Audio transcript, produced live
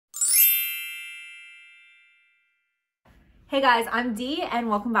Hey guys, I'm Dee and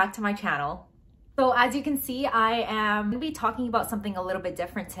welcome back to my channel. So as you can see, I am going to be talking about something a little bit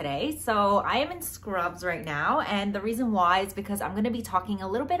different today. So I am in scrubs right now, and the reason why is because I'm going to be talking a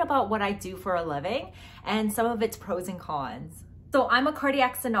little bit about what I do for a living and some of its pros and cons. So I'm a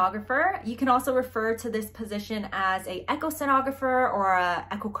cardiac sonographer. You can also refer to this position as an echo sonographer or an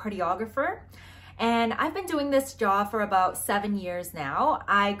echocardiographer. And I've been doing this job for about 7 years now.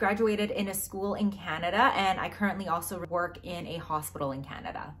 I graduated in a school in Canada, and I currently also work in a hospital in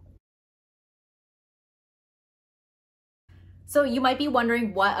Canada. So you might be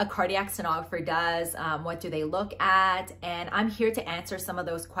wondering what a cardiac sonographer does, what do they look at, and I'm here to answer some of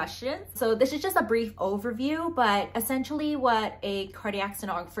those questions. So this is just a brief overview, but essentially what a cardiac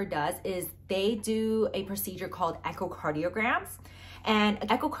sonographer does is they do a procedure called echocardiograms. And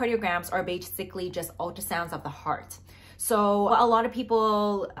echocardiograms are basically just ultrasounds of the heart. So a lot of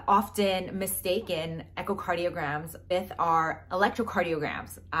people often mistaken echocardiograms with our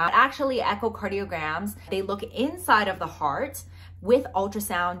electrocardiograms. Actually, echocardiograms, they look inside of the heart with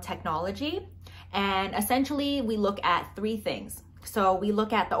ultrasound technology. And essentially, we look at three things. So we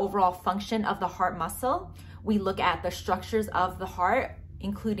look at the overall function of the heart muscle. We look at the structures of the heart,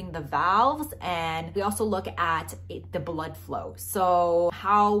 including the valves, and we also look at the blood flow. So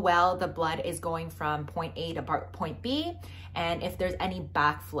how well the blood is going from point A to point B, and if there's any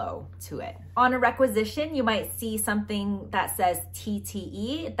backflow to it. On a requisition, you might see something that says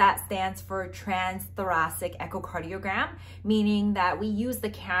TTE, that stands for transthoracic echocardiogram, meaning that we use the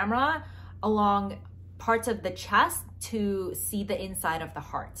camera along parts of the chest to see the inside of the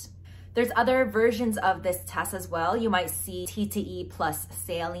heart. There's other versions of this test as well. You might see TTE plus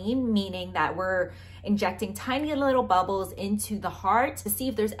saline, meaning that we're injecting tiny little bubbles into the heart to see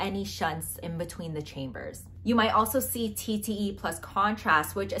if there's any shunts in between the chambers. You might also see TTE plus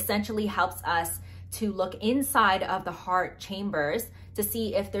contrast, which essentially helps us to look inside of the heart chambers to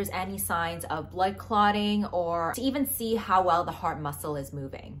see if there's any signs of blood clotting or to even see how well the heart muscle is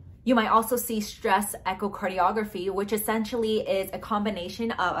moving. You might also see stress echocardiography, which essentially is a combination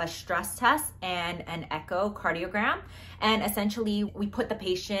of a stress test and an echocardiogram. And essentially, we put the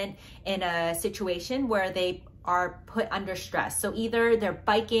patient in a situation where they are put under stress. So either they're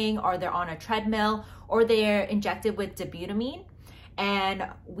biking or they're on a treadmill or they're injected with dobutamine. And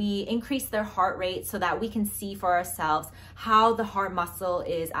we increase their heart rate so that we can see for ourselves how the heart muscle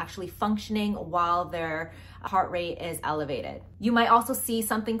is actually functioning while their heart rate is elevated. You might also see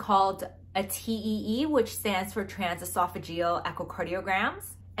something called a TEE, which stands for transesophageal echocardiograms.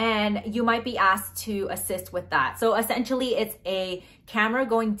 And you might be asked to assist with that. So essentially it's a camera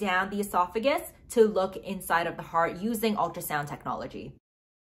going down the esophagus to look inside of the heart using ultrasound technology.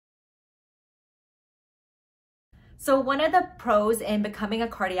 So one of the pros in becoming a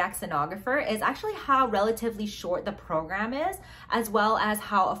cardiac sonographer is actually how relatively short the program is, as well as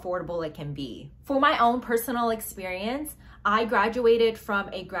how affordable it can be. For my own personal experience, I graduated from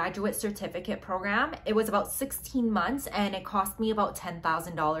a graduate certificate program. It was about 16 months and it cost me about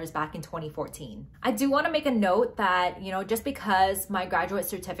 $10,000 back in 2014. I do want to make a note that, just because my graduate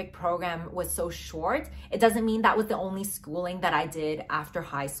certificate program was so short, it doesn't mean that was the only schooling that I did after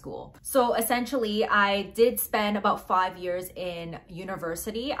high school. So essentially, I did spend about 5 years in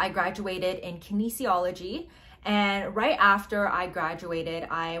university. I graduated in kinesiology. And right after I graduated,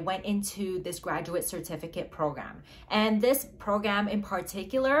 I went into this graduate certificate program. And this program in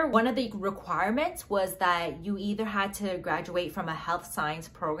particular, one of the requirements was that you either had to graduate from a health science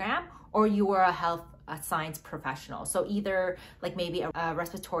program or you were a science professional. So either like maybe a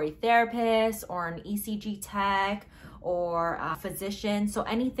respiratory therapist or an ECG tech or a physician. So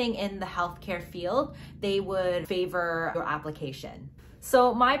anything in the healthcare field, they would favor your application.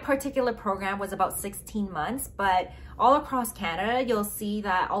 So my particular program was about 16 months, but all across Canada, you'll see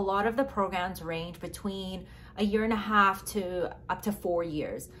that a lot of the programs range between 1.5 years to up to 4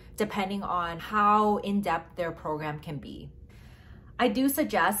 years, depending on how in-depth their program can be. I do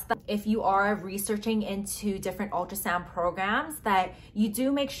suggest that if you are researching into different ultrasound programs, that you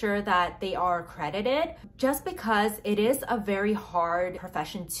do make sure that they are accredited, just because it is a very hard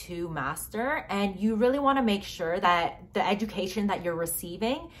profession to master, and you really want to make sure that the education that you're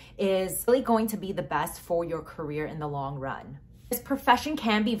receiving is really going to be the best for your career in the long run. This profession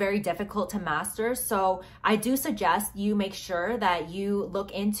can be very difficult to master, so I do suggest you make sure that you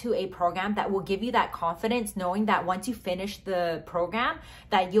look into a program that will give you that confidence, knowing that once you finish the program,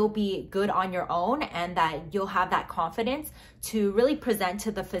 that you'll be good on your own and that you'll have that confidence to really present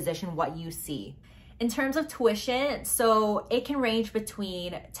to the physician what you see. In terms of tuition, so it can range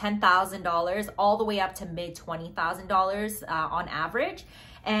between $10,000 all the way up to mid $20,000 on average.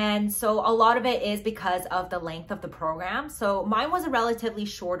 And so a lot of it is because of the length of the program. So mine was a relatively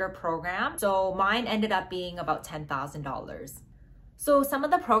shorter program. So mine ended up being about $10,000. So some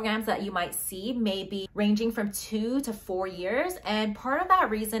of the programs that you might see may be ranging from 2 to 4 years. And part of that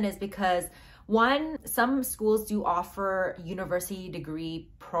reason is because one, some schools do offer university degree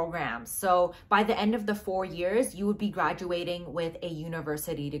programs. So by the end of the 4 years, you would be graduating with a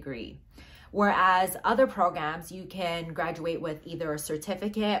university degree. Whereas other programs, you can graduate with either a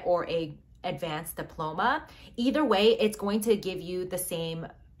certificate or a advanced diploma. Either way, it's going to give you the same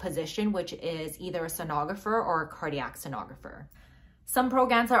position, which is either a sonographer or a cardiac sonographer. Some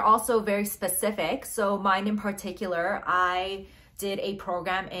programs are also very specific. So mine in particular, I did a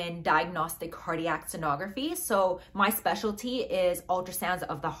program in diagnostic cardiac sonography. So my specialty is ultrasounds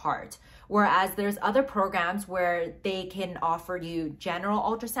of the heart. Whereas there's other programs where they can offer you general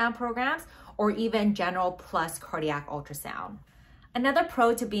ultrasound programs or even general plus cardiac ultrasound. Another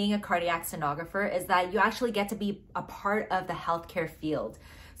pro to being a cardiac sonographer is that you actually get to be a part of the healthcare field.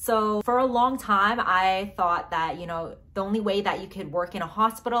 So for a long time, I thought that, the only way that you could work in a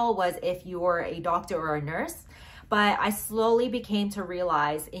hospital was if you were a doctor or a nurse. But I slowly became to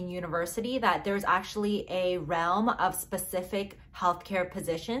realize in university that there's actually a realm of specific healthcare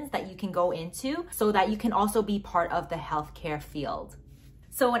positions that you can go into so that you can also be part of the healthcare field.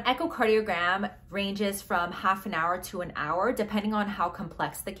 So an echocardiogram ranges from half an hour to an hour, depending on how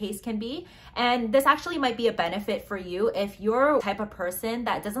complex the case can be. And this actually might be a benefit for you if you're the type of person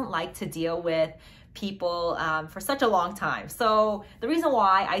that doesn't like to deal with people for such a long time. So the reason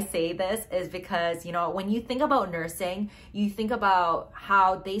why I say this is because, when you think about nursing, you think about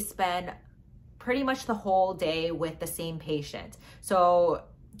how they spend pretty much the whole day with the same patient. So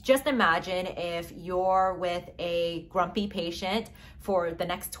just imagine if you're with a grumpy patient for the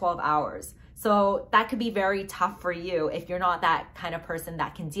next 12 hours. So that could be very tough for you if you're not that kind of person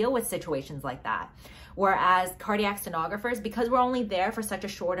that can deal with situations like that. Whereas cardiac sonographers, because we're only there for such a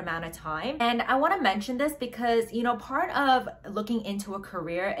short amount of time. And I want to mention this because, part of looking into a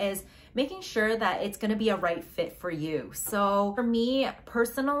career is making sure that it's going to be a right fit for you. So for me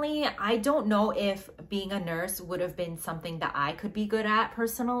personally, I don't know if being a nurse would have been something that I could be good at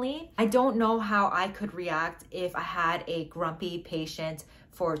personally. I don't know how I could react if I had a grumpy patient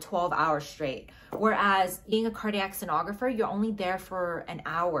for 12 hours straight. Whereas being a cardiac sonographer, you're only there for an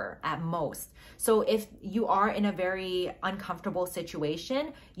hour at most. So if you are in a very uncomfortable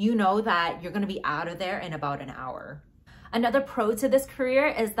situation, you know that you're going to be out of there in about an hour. Another pro to this career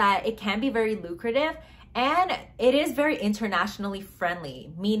is that it can be very lucrative and it is very internationally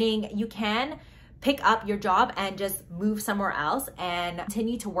friendly, meaning you can pick up your job and just move somewhere else and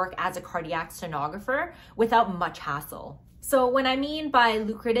continue to work as a cardiac sonographer without much hassle. So what I mean by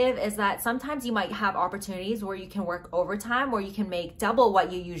lucrative is that sometimes you might have opportunities where you can work overtime, where you can make double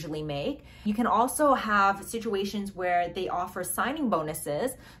what you usually make. You can also have situations where they offer signing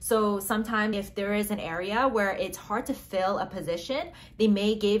bonuses. So sometimes if there is an area where it's hard to fill a position, they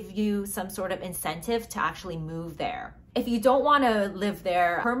may give you some sort of incentive to actually move there. If you don't want to live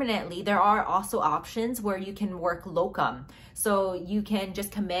there permanently, there are also options where you can work locum. So you can just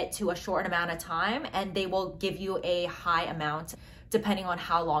commit to a short amount of time and they will give you a high amount depending on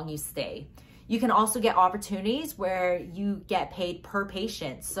how long you stay. You can also get opportunities where you get paid per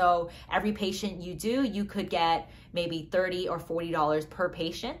patient. So every patient you do, you could get maybe $30 or $40 per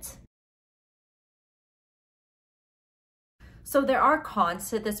patient. So there are cons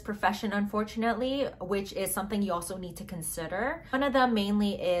to this profession, unfortunately, which is something you also need to consider. One of them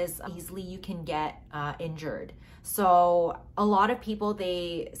mainly is easily you can get injured. So a lot of people,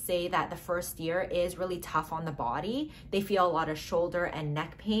 they say that the first year is really tough on the body. They feel a lot of shoulder and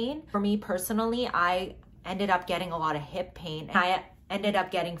neck pain. For me personally, I ended up getting a lot of hip pain. I ended up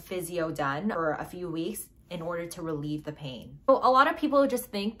getting physio done for a few weeks in order to relieve the pain. So a lot of people just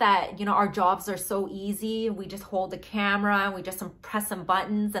think that, our jobs are so easy. We just hold the camera and we just press some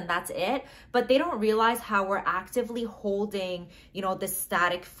buttons and that's it. But they don't realize how we're actively holding, this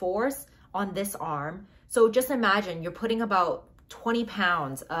static force on this arm. So just imagine you're putting about 20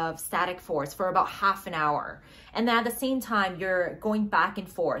 pounds of static force for about half an hour. And then at the same time, you're going back and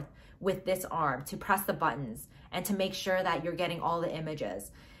forth with this arm to press the buttons and to make sure that you're getting all the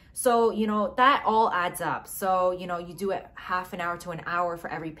images. So, that all adds up. So, you do it half an hour to an hour for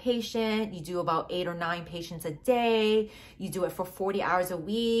every patient. You do about 8 or 9 patients a day. You do it for 40 hours a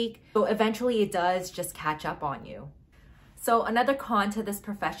week. So eventually it does just catch up on you. So another con to this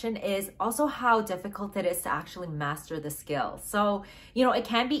profession is also how difficult it is to actually master the skill. So, it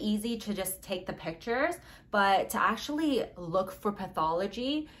can be easy to just take the pictures, but to actually look for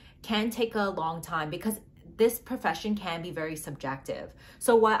pathology can take a long time because this profession can be very subjective.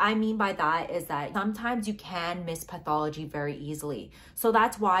 So what I mean by that is that sometimes you can miss pathology very easily. So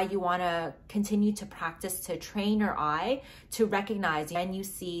that's why you want to continue to practice to train your eye to recognize when you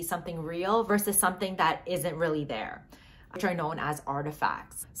see something real versus something that isn't really there, which are known as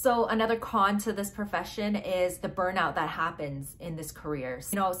artifacts. So another con to this profession is the burnout that happens in this career.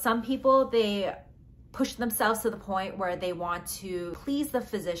 You know, some people, they push themselves to the point where they want to please the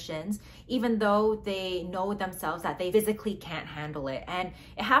physicians, even though they know themselves that they physically can't handle it. And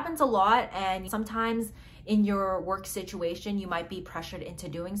it happens a lot, and sometimes in your work situation, you might be pressured into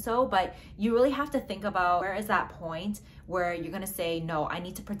doing so, but you really have to think about where is that point where you're gonna say, no, I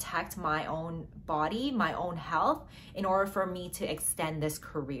need to protect my own body, my own health, in order for me to extend this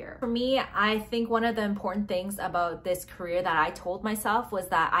career. For me, I think one of the important things about this career that I told myself was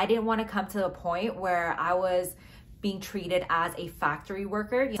that I didn't want to come to a point where I was being treated as a factory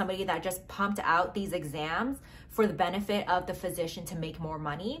worker, somebody that just pumped out these exams for the benefit of the physician to make more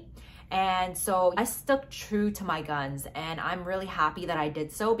money. And so I stuck true to my guns, and I'm really happy that I did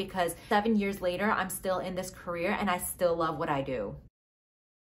so, because 7 years later, I'm still in this career and I still love what I do.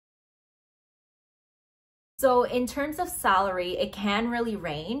 So in terms of salary, it can really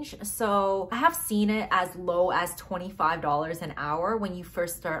range. So I have seen it as low as $25 an hour when you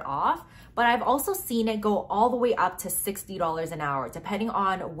first start off, but I've also seen it go all the way up to $60 an hour, depending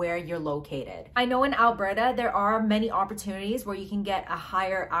on where you're located. I know in Alberta, there are many opportunities where you can get a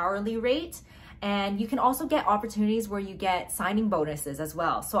higher hourly rate, and you can also get opportunities where you get signing bonuses as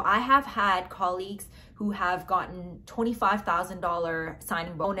well. So I have had colleagues who have gotten $25,000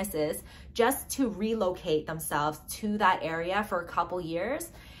 signing bonuses just to relocate themselves to that area for a couple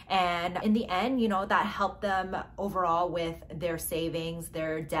years. And in the end, you know, that helped them overall with their savings,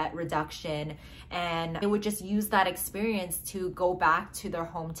 their debt reduction, and they would just use that experience to go back to their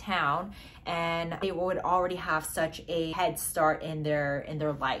hometown, and they would already have such a head start in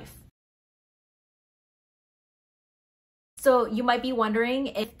their life. So you might be wondering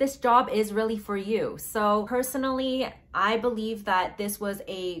if this job is really for you. So personally, I believe that this was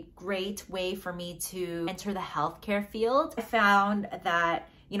a great way for me to enter the healthcare field. I found that,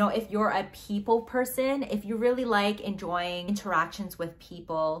 you know, if you're a people person, if you really like enjoying interactions with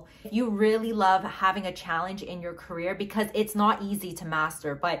people, if you really love having a challenge in your career, because it's not easy to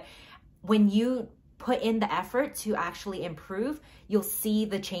master, but when you put in the effort to actually improve, you'll see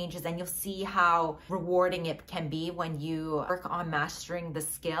the changes and you'll see how rewarding it can be when you work on mastering the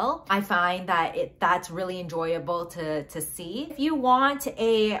skill. I find that that's really enjoyable to see. If you want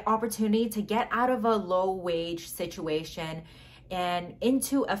an opportunity to get out of a low wage situation and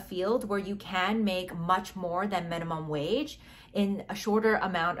into a field where you can make much more than minimum wage in a shorter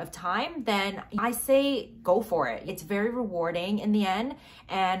amount of time, then I say go for it. It's very rewarding in the end.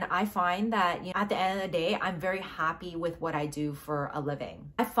 And I find that, you know, at the end of the day, I'm very happy with what I do for a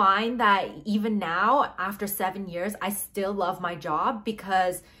living. I find that even now, after 7 years, I still love my job,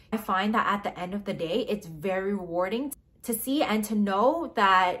 because I find that at the end of the day, it's very rewarding to see and to know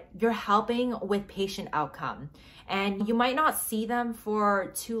that you're helping with patient outcome. And you might not see them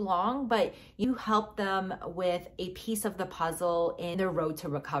for too long, but you help them with a piece of the puzzle in their road to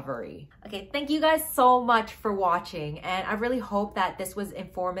recovery. Okay, thank you guys so much for watching. And I really hope that this was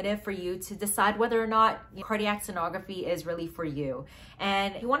informative for you to decide whether or not cardiac sonography is really for you.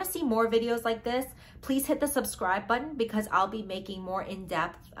 And if you want to see more videos like this, please hit the subscribe button, because I'll be making more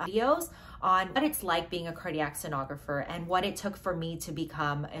in-depth videos on what it's like being a cardiac sonographer and what it took for me to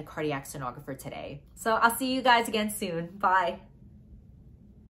become a cardiac sonographer today. So I'll see you guys again soon. Bye.